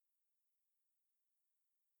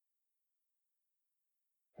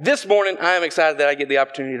This morning, I am excited that I get the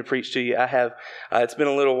opportunity to preach to you. I have, it's been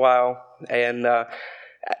a little while, and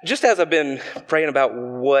just as I've been praying about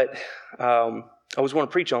what I was going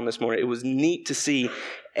to preach on this morning, it was neat to see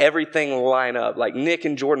everything line up. Like Nick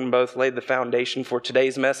and Jordan both laid the foundation for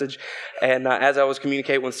today's message, and as I was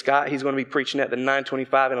communicating with Scott, he's going to be preaching at the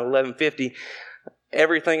 9:25 and 11:50.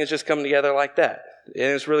 Everything is just coming together like that, and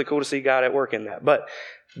it's really cool to see God at work in that. But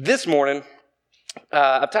this morning,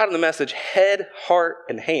 I've titled the message, Head, Heart,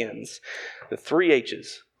 and Hands, the three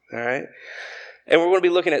H's, all right? And we're going to be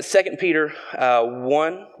looking at 2 Peter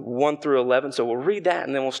 1 through 11. So we'll read that,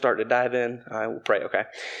 and then we'll start to dive in. We'll pray, okay?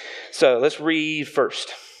 So let's read first.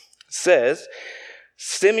 It says,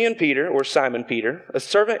 Simon Peter, a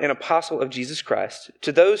servant and apostle of Jesus Christ,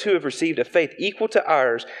 to those who have received a faith equal to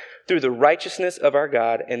ours through the righteousness of our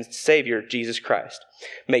God and Savior, Jesus Christ.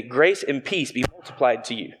 May grace and peace be multiplied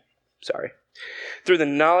to you. Through the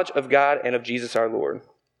knowledge of God and of Jesus our Lord.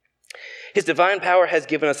 His divine power has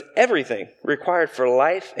given us everything required for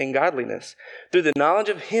life and godliness through the knowledge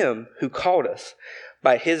of Him who called us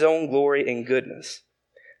by His own glory and goodness.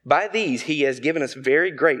 By these He has given us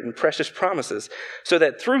very great and precious promises, so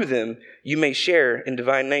that through them you may share in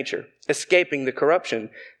divine nature, escaping the corruption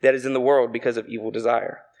that is in the world because of evil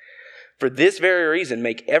desire. For this very reason,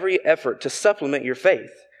 make every effort to supplement your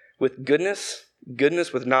faith with goodness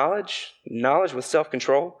with knowledge, knowledge with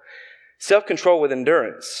self-control, self-control with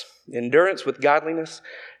endurance, endurance with godliness,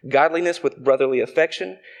 godliness with brotherly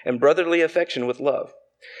affection, and brotherly affection with love.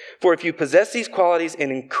 For if you possess these qualities in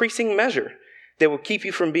increasing measure, they will keep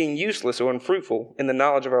you from being useless or unfruitful in the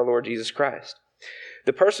knowledge of our Lord Jesus Christ.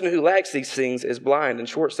 The person who lacks these things is blind and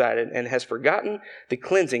short-sighted and has forgotten the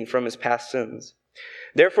cleansing from his past sins.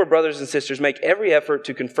 Therefore, brothers and sisters, make every effort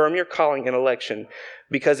to confirm your calling and election,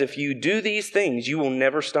 because if you do these things, you will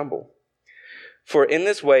never stumble. For in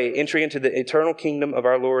this way, entry into the eternal kingdom of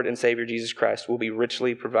our Lord and Savior Jesus Christ will be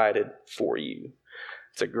richly provided for you.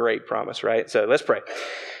 It's a great promise, right? So let's pray.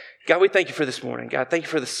 God, we thank you for this morning. God, thank you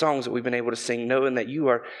for the songs that we've been able to sing, knowing that you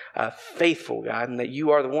are faithful, God, and that you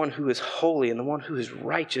are the one who is holy and the one who is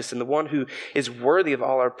righteous and the one who is worthy of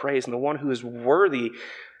all our praise and the one who is worthy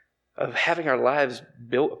of having our lives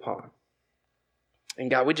built upon. And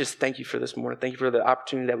God, we just thank you for this morning. Thank you for the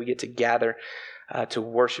opportunity that we get to gather to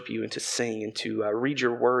worship you and to sing and to read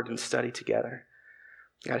your word and study together.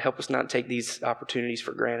 God, help us not take these opportunities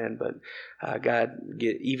for granted, but God,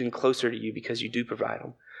 get even closer to you because you do provide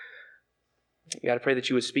them. God, I pray that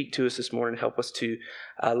you would speak to us this morning and help us to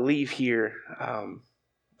leave here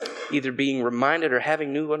either being reminded or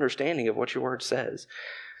having new understanding of what your word says.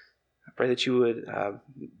 I pray that you would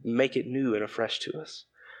make it new and afresh to us.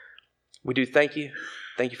 We do thank you.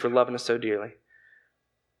 Thank you for loving us so dearly.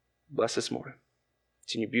 Bless this morning.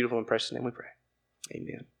 It's in your beautiful and precious name we pray.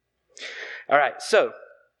 Amen. All right, so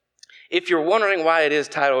if you're wondering why it is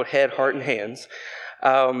titled Head, Heart, and Hands,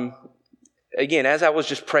 again, as I was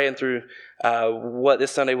just praying through what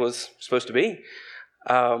this Sunday was supposed to be,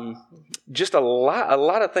 just a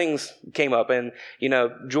lot of things came up, and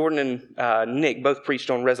Jordan and Nick both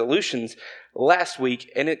preached on resolutions last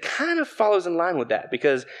week, and it kind of follows in line with that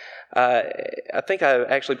because I think I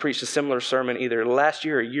actually preached a similar sermon either last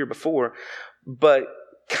year or a year before, but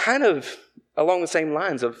kind of along the same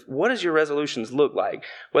lines of what does your resolutions look like?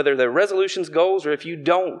 Whether they're resolutions, goals, or if you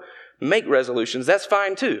don't make resolutions, that's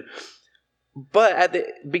fine too. But at the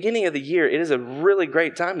beginning of the year, it is a really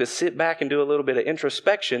great time to sit back and do a little bit of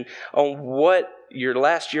introspection on what your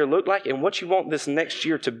last year looked like and what you want this next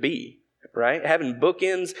year to be, right? Having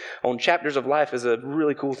bookends on chapters of life is a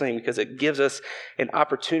really cool thing because it gives us an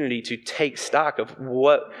opportunity to take stock of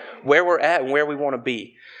where we're at and where we want to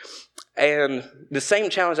be. And the same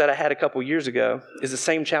challenge that I had a couple years ago is the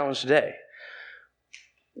same challenge today.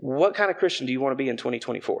 What kind of Christian do you want to be in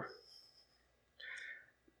 2024?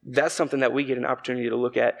 That's something that we get an opportunity to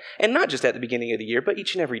look at, and not just at the beginning of the year, but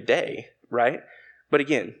each and every day, right? But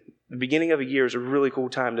again, the beginning of a year is a really cool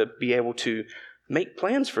time to be able to make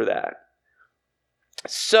plans for that.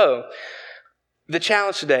 So, the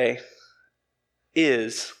challenge today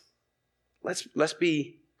is let's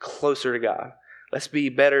be closer to God. Let's be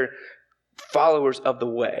better followers of the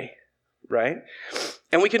way, right?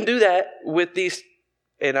 And we can do that with these.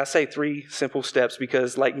 And I say 3 simple steps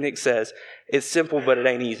because, like Nick says, it's simple, but it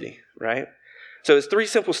ain't easy, right? So it's 3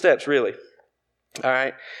 simple steps, really. All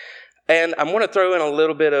right? And I'm going to throw in a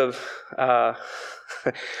little bit of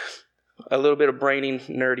braining,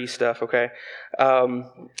 nerdy stuff, okay?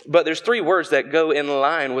 But there's 3 words that go in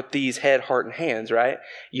line with these head, heart, and hands, right?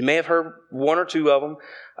 You may have heard 1 or 2 of them.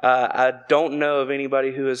 I don't know of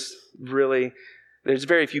anybody who has really... There's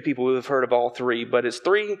very few people who have heard of all 3, but it's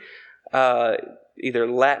 3 either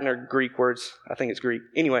Latin or Greek words. I think it's Greek.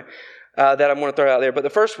 Anyway, that I'm going to throw out there. But the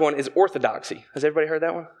first one is orthodoxy. Has everybody heard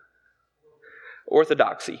that one?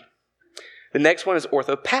 Orthodoxy. The next one is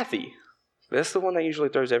orthopathy. That's the one that usually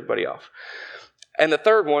throws everybody off. And the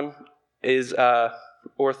third one is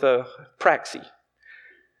orthopraxy.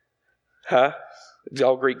 Huh? It's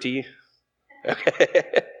all Greek to you?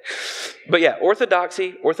 Okay. But yeah,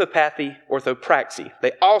 orthodoxy, orthopathy, orthopraxy.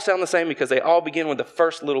 They all sound the same because they all begin with the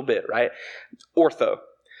first little bit, right? Ortho.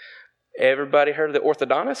 Everybody heard of the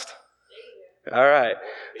orthodontist? All right.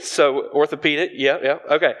 So orthopedic, yeah,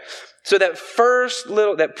 okay. So that first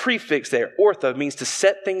that prefix there, ortho, means to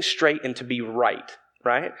set things straight and to be right?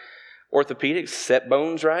 Orthopedics, set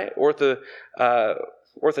bones right.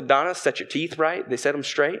 Orthodontist, set your teeth right. They set them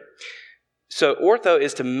straight. So ortho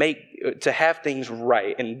is to have things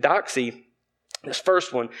right. And doxy, this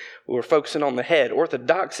first one, we're focusing on the head.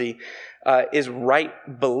 Orthodoxy is right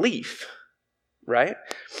belief, right?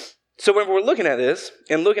 So when we're looking at this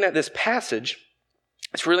and looking at this passage,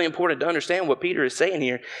 it's really important to understand what Peter is saying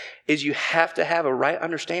here is you have to have a right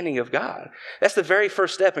understanding of God. That's the very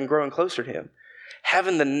first step in growing closer to Him.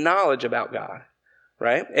 Having the knowledge about God,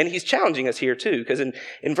 right? And he's challenging us here too, because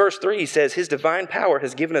in verse 3 he says, His divine power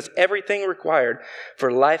has given us everything required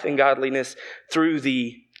for life and godliness through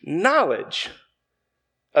the knowledge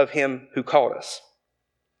of Him who called us.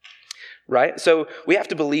 Right? So we have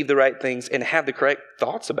to believe the right things and have the correct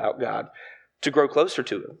thoughts about God to grow closer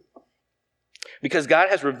to Him. Because God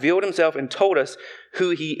has revealed Himself and told us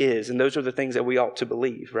who He is. And those are the things that we ought to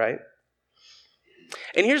believe, right?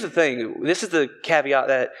 And here's the thing. This is the caveat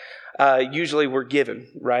that usually we're given,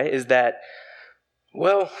 right? Is that,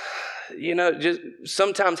 well, just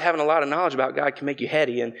sometimes having a lot of knowledge about God can make you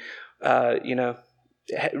heady and,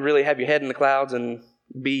 really have your head in the clouds and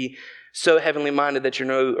be so heavenly minded that you're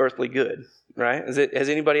no earthly good, right? Has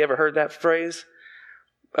anybody ever heard that phrase?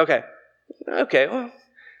 Okay, well,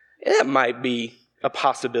 that might be a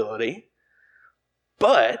possibility.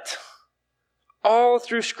 But all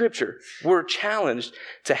through Scripture, we're challenged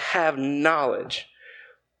to have knowledge,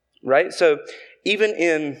 right? So even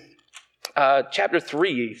in chapter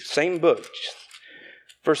 3, same book,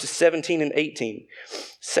 verses 17 and 18,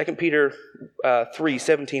 2 Peter 3,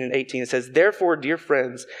 17 and 18, it says, Therefore, dear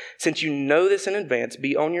friends, since you know this in advance,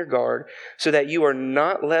 be on your guard, so that you are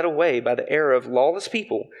not led away by the error of lawless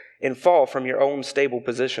people and fall from your own stable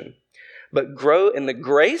position, but grow in the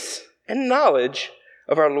grace and knowledge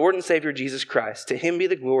of our Lord and Savior Jesus Christ. To Him be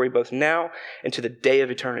the glory both now and to the day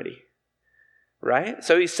of eternity. Right?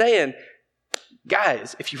 So he's saying,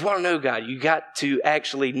 guys, if you want to know God, you got to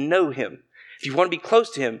actually know Him. If you want to be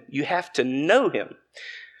close to Him, you have to know Him.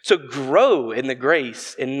 So grow in the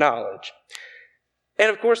grace and knowledge. And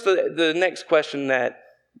of course, the next question that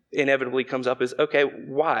inevitably comes up is, okay,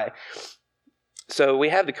 why? So we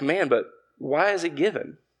have the command, but why is it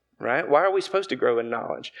given? Right? Why are we supposed to grow in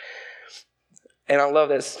knowledge? And I love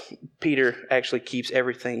that Peter actually keeps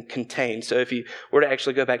everything contained. So if you were to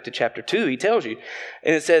actually go back to chapter 2, he tells you.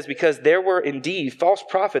 And it says, because there were indeed false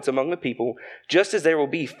prophets among the people, just as there will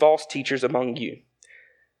be false teachers among you.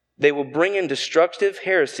 They will bring in destructive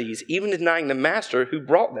heresies, even denying the master who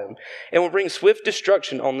brought them, and will bring swift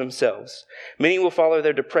destruction on themselves. Many will follow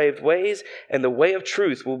their depraved ways, and the way of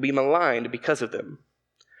truth will be maligned because of them.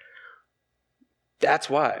 That's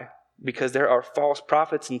why. Because there are false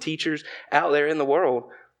prophets and teachers out there in the world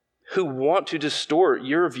who want to distort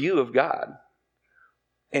your view of God.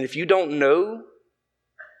 And if you don't know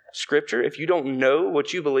Scripture, if you don't know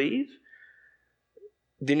what you believe,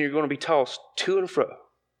 then you're going to be tossed to and fro.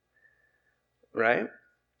 Right?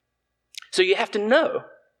 So you have to know.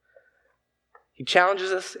 He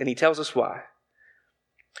challenges us and he tells us why.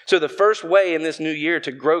 So the first way in this new year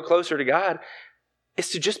to grow closer to God is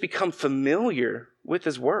to just become familiar with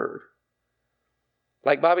His Word.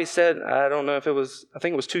 Like Bobby said, I think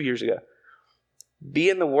it was 2 years ago. Be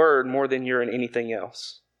in the Word more than you're in anything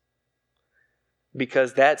else.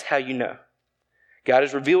 Because that's how you know. God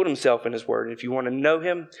has revealed Himself in His Word. And if you want to know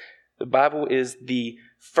Him, the Bible is the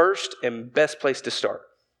first and best place to start.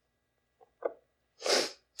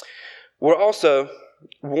 We're also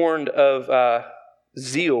warned of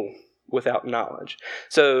zeal without knowledge.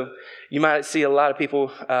 So you might see a lot of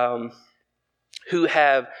people who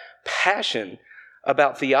have passion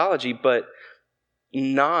about theology, but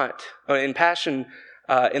not in passion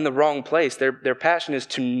in the wrong place. Their passion is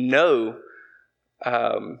to know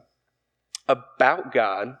about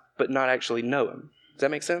God, but not actually know Him. Does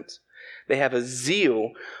that make sense? They have a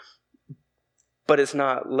zeal, but it's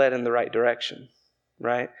not led in the right direction,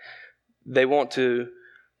 right? They want to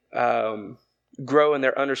grow in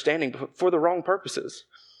their understanding for the wrong purposes.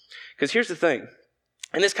 Because here's the thing,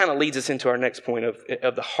 and this kind of leads us into our next point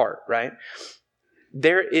of the heart, right?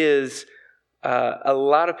 There is a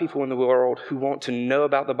lot of people in the world who want to know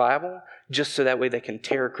about the Bible just so that way they can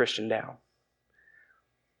tear a Christian down,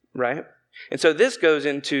 right? And so this goes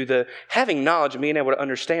into the having knowledge and being able to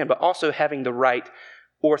understand, but also having the right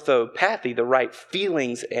orthopathy, the right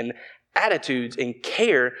feelings and attitudes and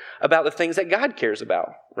care about the things that God cares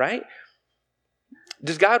about, right?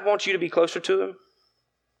 Does God want you to be closer to Him?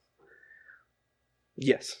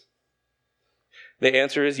 Yes. The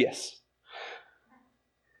answer is yes.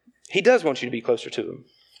 He does want you to be closer to Him.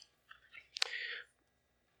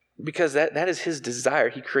 Because that is His desire.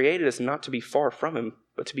 He created us not to be far from Him,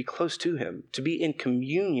 but to be close to Him, to be in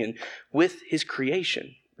communion with His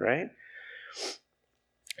creation, right?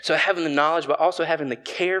 So having the knowledge, but also having the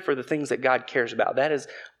care for the things that God cares about, that is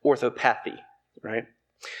orthopathy, right?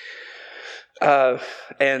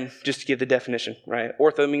 And just to give the definition, right?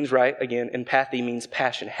 Ortho means right, again, and pathy means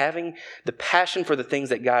passion. Having the passion for the things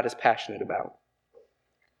that God is passionate about.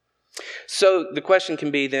 So the question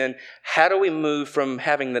can be then, how do we move from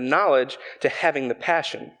having the knowledge to having the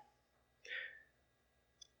passion?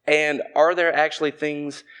 And are there actually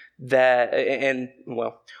things that,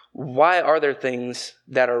 why are there things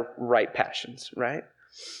that are right passions, right?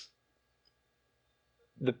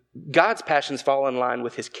 God's passions fall in line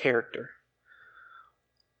with His character.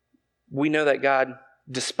 We know that God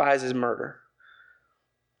despises murder.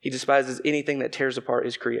 He despises anything that tears apart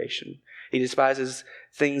His creation. He despises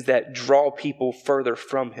things that draw people further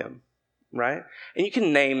from Him, right? And you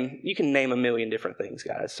can name a million different things,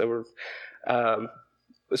 guys. So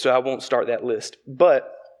I won't start that list.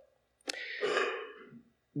 But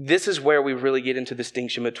this is where we really get into the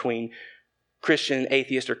distinction between Christian,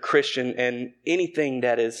 atheist, or Christian, and anything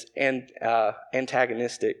that is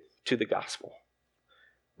antagonistic to the gospel,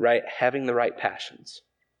 right? Having the right passions.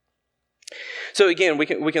 So again, we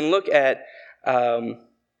can look at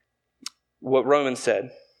what Romans said,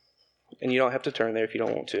 and you don't have to turn there if you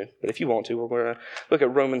don't want to, but if you want to, we're going to look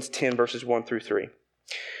at Romans 10 verses 1 through 3.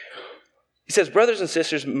 He says, "Brothers and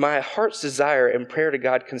sisters, my heart's desire and prayer to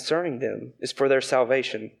God concerning them is for their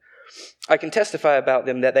salvation. I can testify about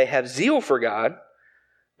them that they have zeal for God,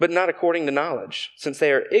 but not according to knowledge, since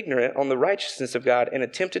they are ignorant on the righteousness of God and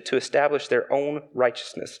attempted to establish their own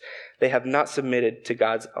righteousness. They have not submitted to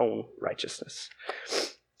God's own righteousness."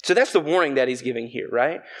 So that's the warning that he's giving here,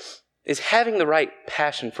 right? Is having the right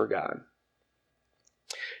passion for God.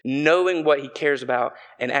 Knowing what He cares about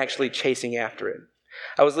and actually chasing after it.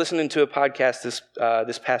 I was listening to a podcast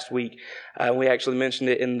this past week. We actually mentioned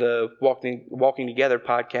it in the Walking Together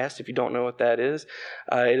podcast. If you don't know what that is,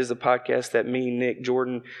 it is a podcast that me, Nick,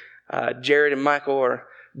 Jordan, Jared, and Michael are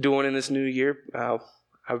doing in this new year. I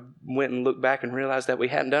went and looked back and realized that we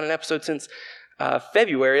hadn't done an episode since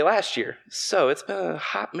February last year. So it's been a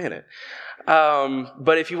hot minute.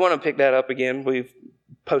 But if you want to pick that up again, we've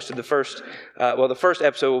posted the first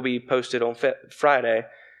episode will be posted on Friday.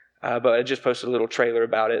 But I just posted a little trailer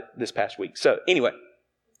about it this past week. So anyway,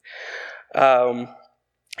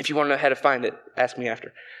 if you want to know how to find it, ask me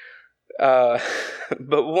after. But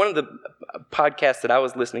one of the podcasts that I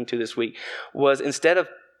was listening to this week was, instead of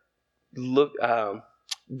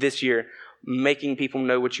this year making people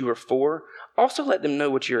know what you are for, also let them know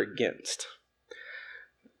what you're against.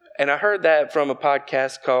 And I heard that from a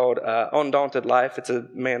podcast called Undaunted Life. It's a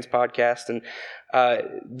man's podcast. And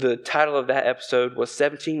the title of that episode was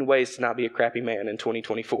 17 Ways to Not Be a Crappy Man in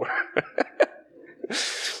 2024.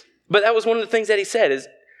 But that was one of the things that he said is,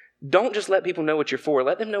 don't just let people know what you're for.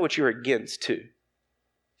 Let them know what you're against too.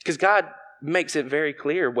 Because God makes it very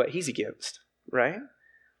clear what He's against, right?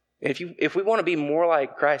 If we want to be more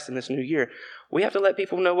like Christ in this new year, we have to let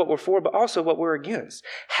people know what we're for, but also what we're against.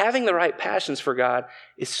 Having the right passions for God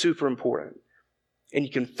is super important. And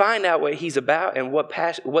you can find out what He's about and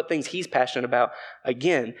what things He's passionate about,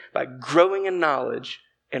 again, by growing in knowledge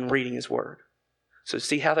and reading His Word. So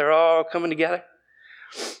see how they're all coming together?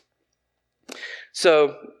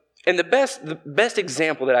 So, and the best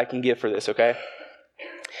example that I can give for this, okay,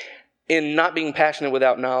 in not being passionate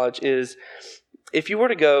without knowledge is, if you were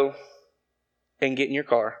to go and get in your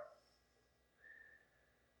car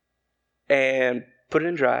and put it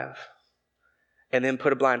in drive and then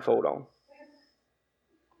put a blindfold on.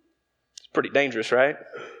 It's pretty dangerous, right?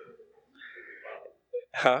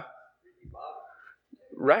 Huh?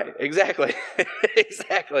 Right, exactly.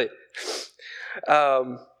 Exactly.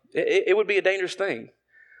 It would be a dangerous thing.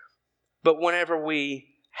 But whenever we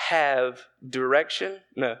have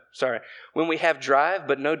when we have drive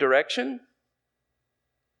but no direction,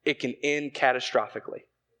 it can end catastrophically.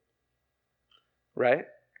 Right?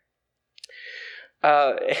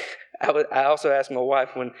 Uh, I also asked my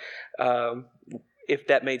wife when if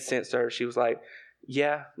that made sense to her. She was like,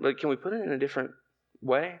 yeah, but can we put it in a different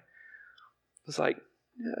way? I was like,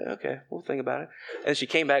 yeah, okay, we'll think about it. And she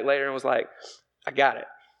came back later and was like, I got it.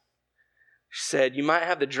 She said, you might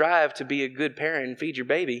have the drive to be a good parent and feed your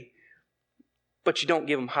baby, but you don't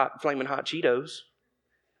give them flaming hot Cheetos,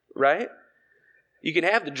 right? You can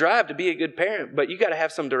have the drive to be a good parent, but you got to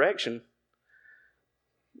have some direction.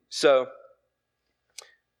 So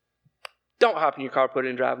don't hop in your car, put it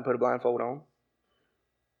in drive, and put a blindfold on.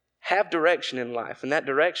 Have direction in life, and that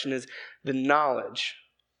direction is the knowledge,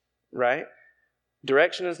 right?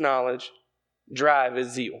 Direction is knowledge. Drive is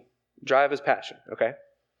zeal. Drive is passion, okay?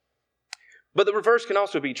 But the reverse can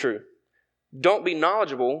also be true. Don't be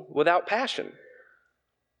knowledgeable without passion.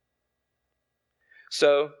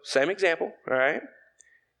 So, same example, all right?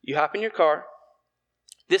 You hop in your car.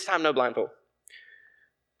 This time, no blindfold.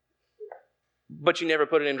 But you never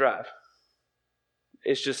put it in drive.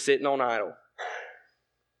 It's just sitting on idle.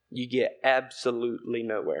 You get absolutely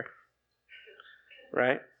nowhere,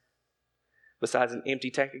 right? Besides an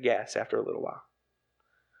empty tank of gas after a little while.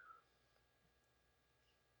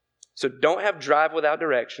 So don't have drive without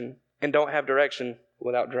direction, and don't have direction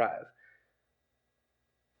without drive.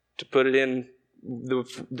 To put it in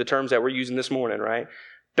the terms that we're using this morning, right?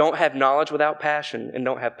 Don't have knowledge without passion, and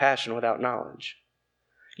don't have passion without knowledge.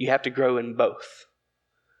 You have to grow in both.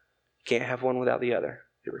 You can't have one without the other.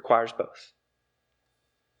 It requires both.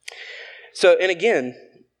 So, and again,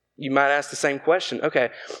 you might ask the same question. Okay,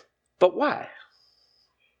 but why?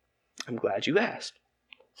 I'm glad you asked.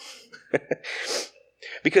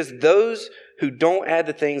 Because those who don't add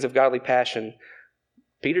the things of godly passion,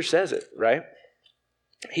 Peter says it, right?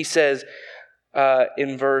 He says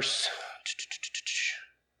in verse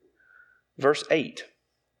 8,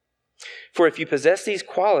 for if you possess these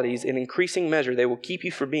qualities in increasing measure, they will keep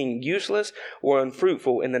you from being useless or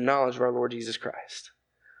unfruitful in the knowledge of our Lord Jesus Christ.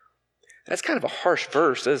 That's kind of a harsh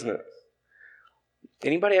verse, isn't it?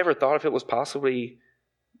 Anybody ever thought if it was possibly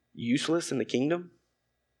useless in the kingdom?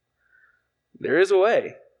 There is a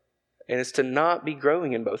way, and it's to not be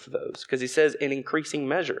growing in both of those, because he says in increasing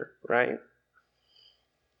measure, right?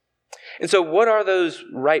 And so what are those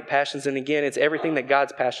right passions? And again, it's everything that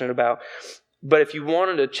God's passionate about. But if you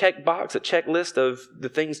wanted a checklist of the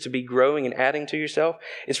things to be growing and adding to yourself,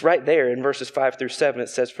 it's right there in verses 5 through 7. It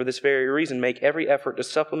says, for this very reason, make every effort to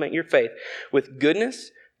supplement your faith with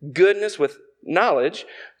goodness, goodness with knowledge,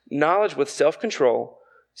 knowledge with self-control,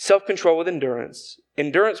 self-control with endurance,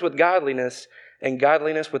 endurance with godliness, and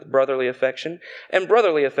godliness with brotherly affection, and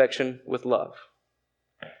brotherly affection with love.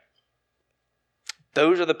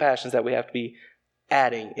 Those are the passions that we have to be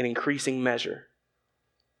adding in increasing measure.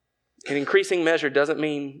 And increasing measure doesn't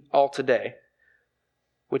mean all today,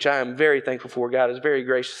 which I am very thankful for. God is very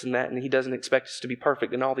gracious in that, and he doesn't expect us to be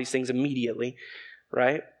perfect in all these things immediately,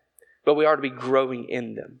 right? But we are to be growing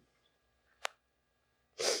in them.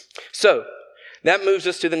 So, that moves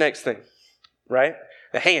us to the next thing, right?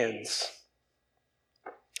 The hands.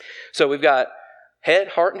 So we've got head,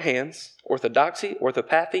 heart, and hands, orthodoxy,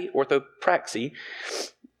 orthopathy, orthopraxy.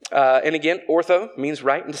 And again, ortho means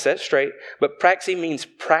right and to set straight, but praxy means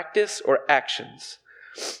practice or actions.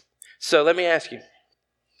 So let me ask you,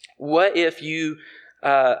 what if you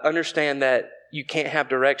understand that you can't have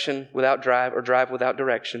direction without drive or drive without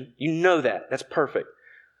direction? You know that. That's perfect.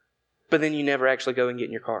 But then you never actually go and get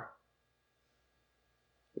in your car.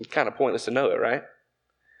 It's kind of pointless to know it, right?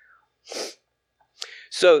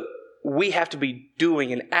 So we have to be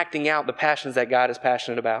doing and acting out the passions that God is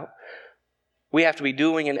passionate about. We have to be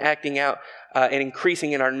doing and acting out and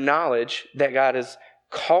increasing in our knowledge that God has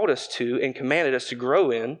called us to and commanded us to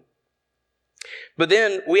grow in. But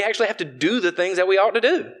then we actually have to do the things that we ought to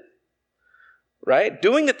do. Right?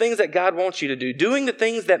 Doing the things that God wants you to do. Doing the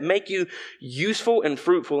things that make you useful and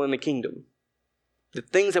fruitful in the kingdom. The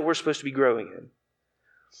things that we're supposed to be growing in.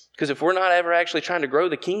 Because if we're not ever actually trying to grow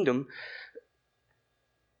the kingdom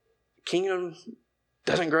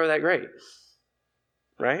doesn't grow that great.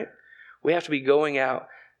 Right? We have to be going out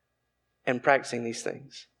and practicing these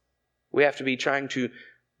things. We have to be trying to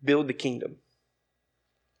build the kingdom.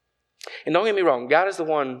 And don't get me wrong, God is the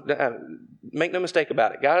one, make no mistake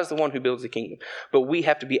about it, God is the one who builds the kingdom. But we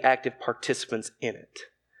have to be active participants in it.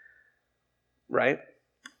 Right?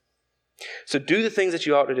 So do the things that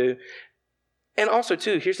you ought to do. And also,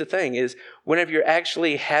 too, here's the thing, is whenever you're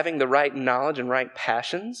actually having the right knowledge and right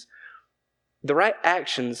passions, the right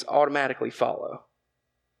actions automatically follow.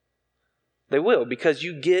 They will, because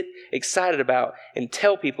you get excited about and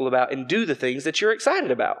tell people about and do the things that you're excited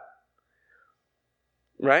about.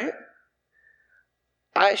 Right?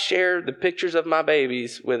 I share the pictures of my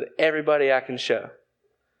babies with everybody I can show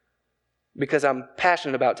because I'm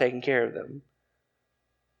passionate about taking care of them.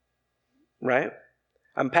 Right?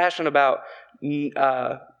 I'm passionate about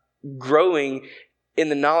growing in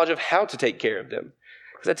the knowledge of how to take care of them.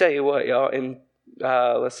 Because I tell you what, y'all, in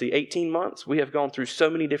 18 months, we have gone through so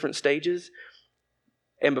many different stages.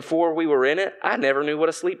 And before we were in it, I never knew what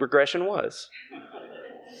a sleep regression was.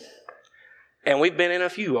 And we've been in a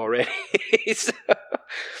few already.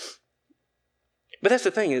 But that's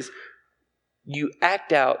the thing is, you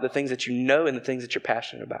act out the things that you know and the things that you're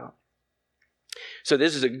passionate about. So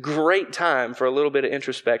this is a great time for a little bit of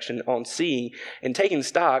introspection on seeing and taking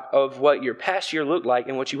stock of what your past year looked like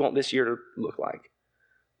and what you want this year to look like.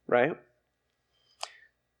 Right?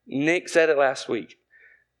 Nick said it last week.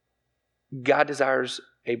 God desires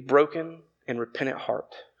a broken and repentant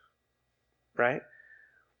heart. Right?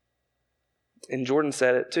 And Jordan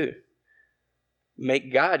said it too.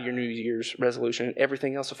 Make God your New Year's resolution and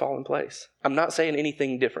everything else will fall in place. I'm not saying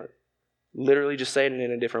anything different. Literally just saying it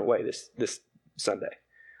in a different way this Sunday.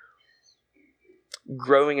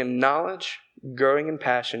 Growing in knowledge, growing in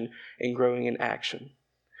passion, and growing in action.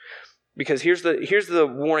 Because here's the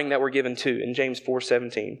warning that we're given too in James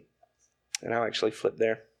 4:17. And I'll actually flip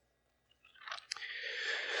there.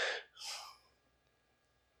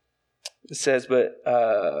 It says,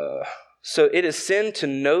 so it is sin to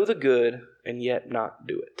know the good and yet not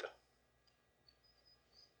do it.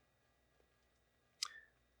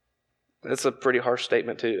 That's a pretty harsh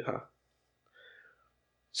statement too, huh?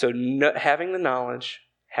 So having the knowledge,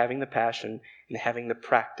 having the passion, and having the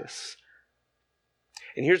practice.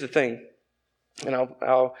 And here's the thing, and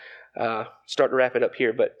I'll start to wrap it up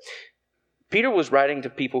here, but Peter was writing to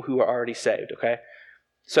people who are already saved, okay?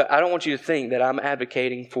 So I don't want you to think that I'm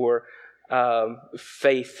advocating for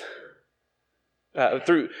faith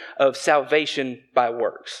of salvation by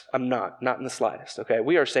works. I'm not in the slightest, okay?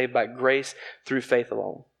 We are saved by grace through faith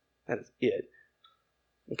alone. That is it,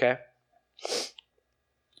 okay?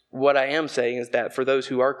 What I am saying is that for those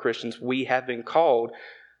who are Christians, we have been called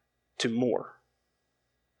to more.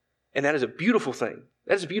 And that is a beautiful thing.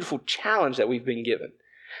 That is a beautiful challenge that we've been given.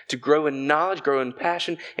 To grow in knowledge, grow in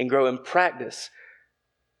passion, and grow in practice.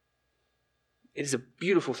 It is a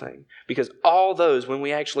beautiful thing. Because all those, when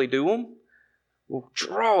we actually do them, will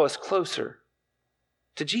draw us closer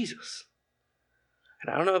to Jesus.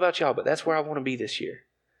 And I don't know about y'all, but that's where I want to be this year.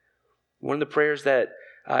 One of the prayers that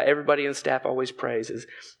everybody in staff always prays is,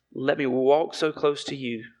 let me walk so close to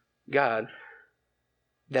you, God,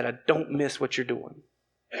 that I don't miss what you're doing.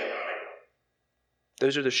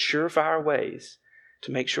 Those are the surefire ways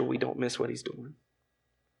to make sure we don't miss what he's doing.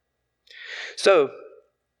 So,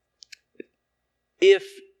 if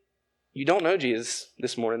you don't know Jesus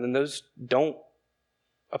this morning, then those don't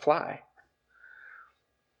apply.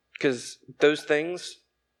 Because those things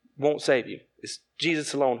won't save you. It's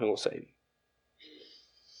Jesus alone who will save you.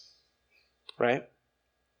 Right?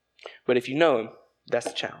 But if you know him, that's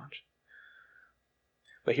the challenge.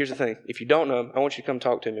 But here's the thing. If you don't know him, I want you to come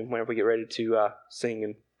talk to me whenever we get ready to sing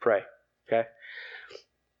and pray. Okay?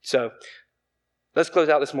 So, let's close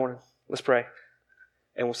out this morning. Let's pray.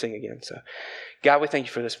 And we'll sing again. So, God, we thank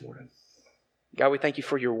you for this morning. God, we thank you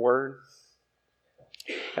for your word.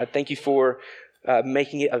 God, thank you for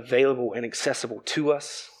making it available and accessible to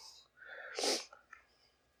us.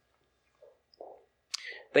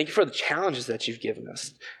 Thank you for the challenges that you've given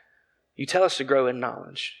us. You tell us to grow in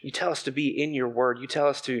knowledge. You tell us to be in your word. You tell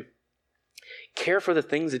us to care for the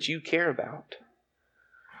things that you care about.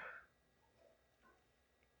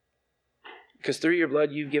 Because through your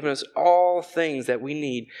blood, you've given us all things that we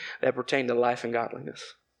need that pertain to life and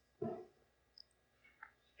godliness.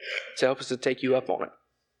 So help us to take you up on it.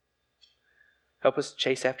 Help us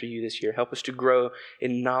chase after you this year. Help us to grow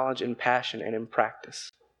in knowledge and passion and in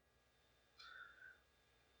practice.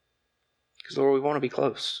 Because, Lord, we want to be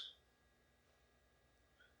close.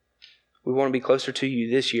 We want to be closer to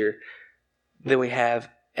you this year than we have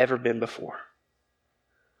ever been before.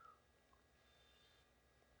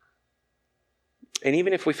 And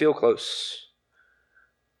even if we feel close,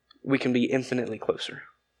 we can be infinitely closer.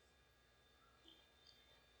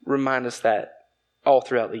 Remind us that all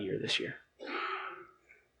throughout the year this year.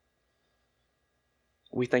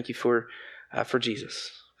 We thank you for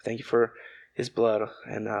Jesus. Thank you for his blood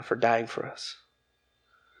and for dying for us.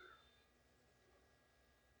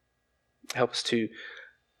 Help us to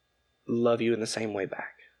love you in the same way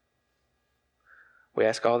back. We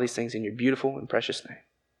ask all these things in your beautiful and precious name.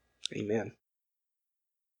 Amen.